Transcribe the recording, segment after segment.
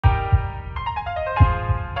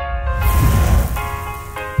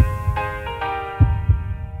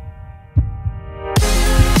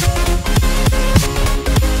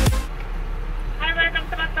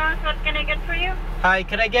Hi,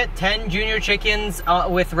 could I get 10 junior chickens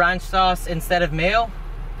with ranch sauce instead of mayo?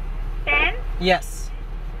 10? Yes.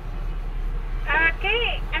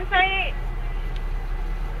 Okay, I'm sorry.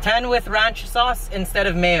 10 with ranch sauce instead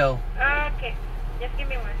of mayo. Okay, just give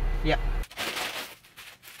me one. Yeah.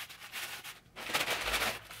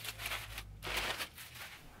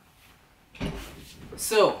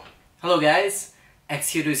 So, hello guys,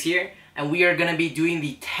 Excuto's here, and we are gonna be doing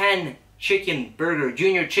the 10 chicken burger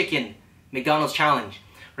junior chicken McDonald's challenge.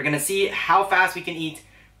 We're gonna see how fast we can eat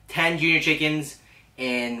 10 junior chickens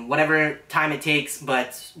in whatever time it takes,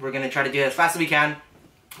 but we're gonna try to do it as fast as we can.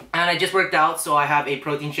 And I just worked out, so I have a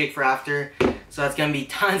protein shake for after, so that's gonna be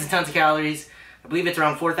tons and tons of calories. I believe it's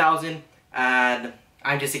around 4,000, and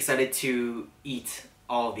I'm just excited to eat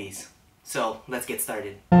all of these. So let's get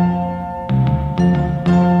started.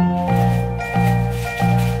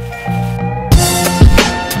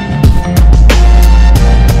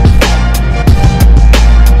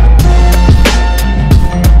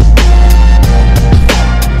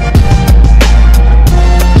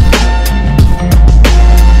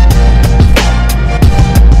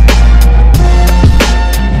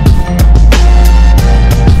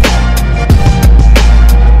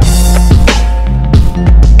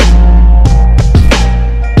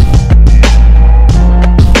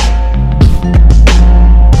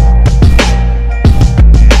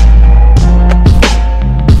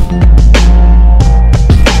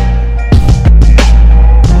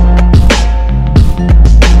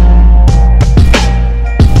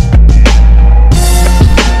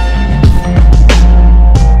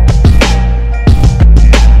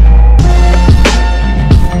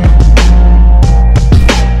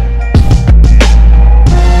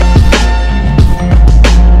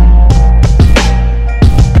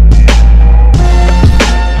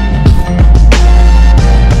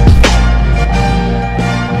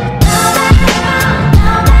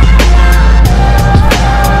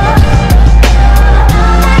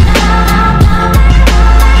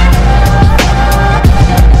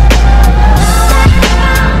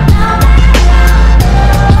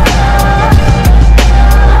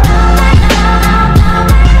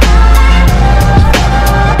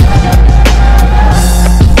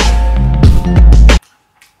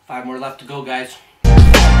 More left to go, guys.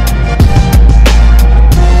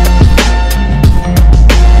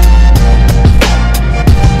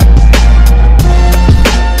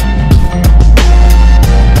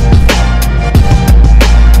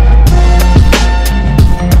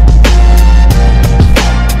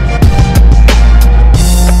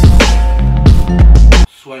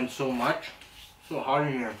 Sweating so much, so hot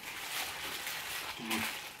in here.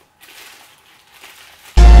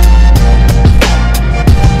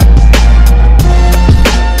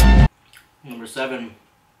 Number 7.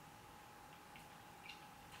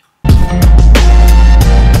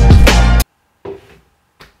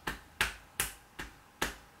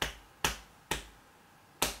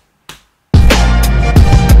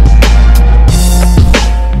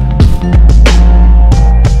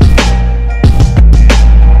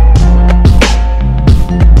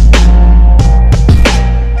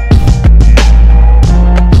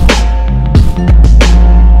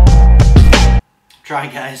 Try,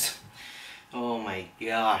 guys. Oh my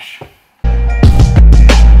gosh.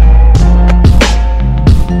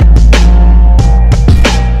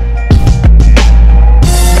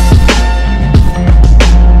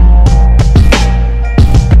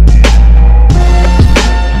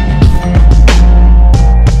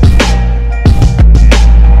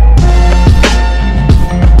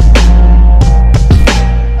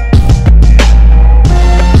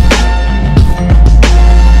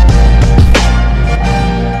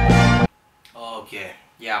 Okay,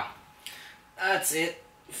 yeah. That's it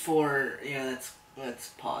for, let's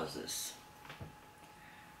pause this.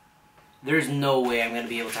 There's no way I'm going to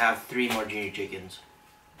be able to have 3 more junior chickens.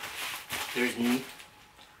 There's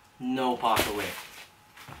no possible way.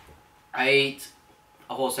 I ate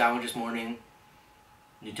a whole sandwich this morning,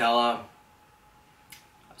 Nutella,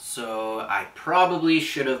 so I probably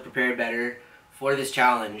should have prepared better for this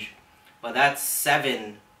challenge, but that's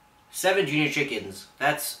 7 junior chickens.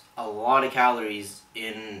 That's a lot of calories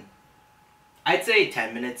in, I'd say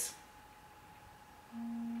 10 minutes.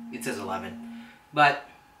 It says 11. But,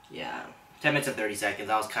 yeah, 10 minutes and 30 seconds.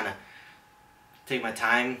 I was kind of taking my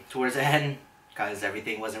time towards the end because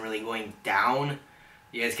everything wasn't really going down.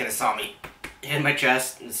 You guys kind of saw me hit my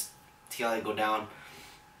chest and see how it go down.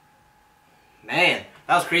 Man,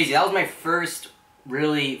 that was crazy. That was my first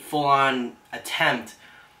really full-on attempt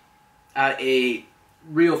at a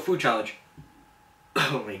real food challenge.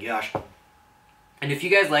 Oh my gosh. And if you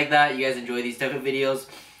guys like that, you guys enjoy these type of videos,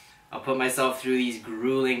 I'll put myself through these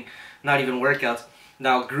grueling, not even workouts,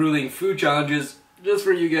 now grueling food challenges just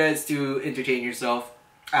for you guys to entertain yourself.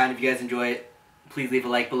 And if you guys enjoy it, please leave a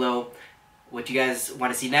like below. What you guys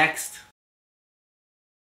want to see next?